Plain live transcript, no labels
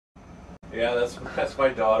Yeah, that's my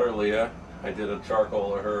daughter, Leah. I did a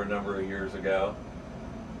charcoal of her a number of years ago.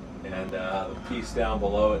 And the piece down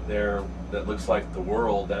below it there that looks like the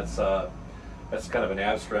world, that's kind of an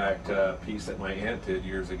abstract piece that my aunt did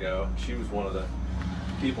years ago. She was one of the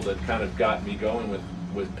people that kind of got me going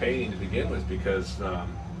with painting to begin with, because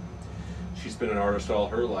she's been an artist all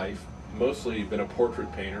her life, mostly been a portrait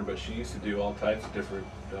painter, but she used to do all types of different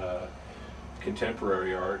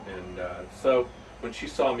contemporary art. And so when she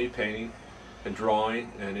saw me painting and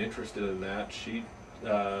drawing and interested in that, she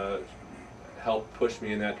helped push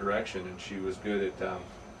me in that direction, and she was good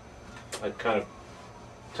at kind of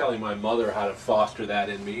telling my mother how to foster that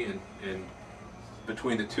in me, and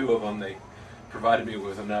between the two of them, they provided me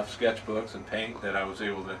with enough sketchbooks and paint that I was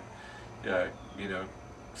able to,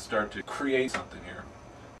 start to create something here.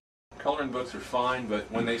 Coloring books are fine, but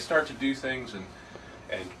when they start to do things and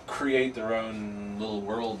create their own little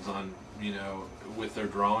worlds on, with their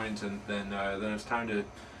drawings, and then it's time to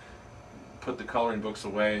put the coloring books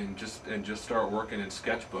away and just start working in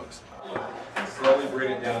sketchbooks. And slowly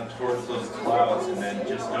bring it down towards those clouds, and then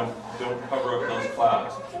just don't cover up those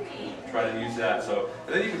clouds. Try to use that. So,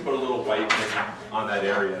 and then you can put a little white on that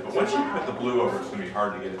area. But once you put the blue over, it's going to be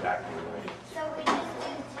hard to get it back to the white.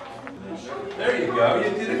 There you go. You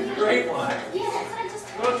did a great one.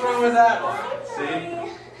 What's wrong with that one? See?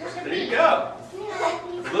 There you go.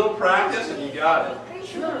 A little practice and you got it.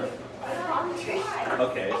 Sure.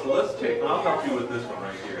 Okay, so I'll help you with this one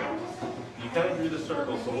right here. You kind of drew the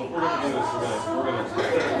circle, so what we're going to do is we're going to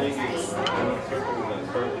instead of making a circle, we're going to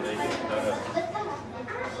start making kind of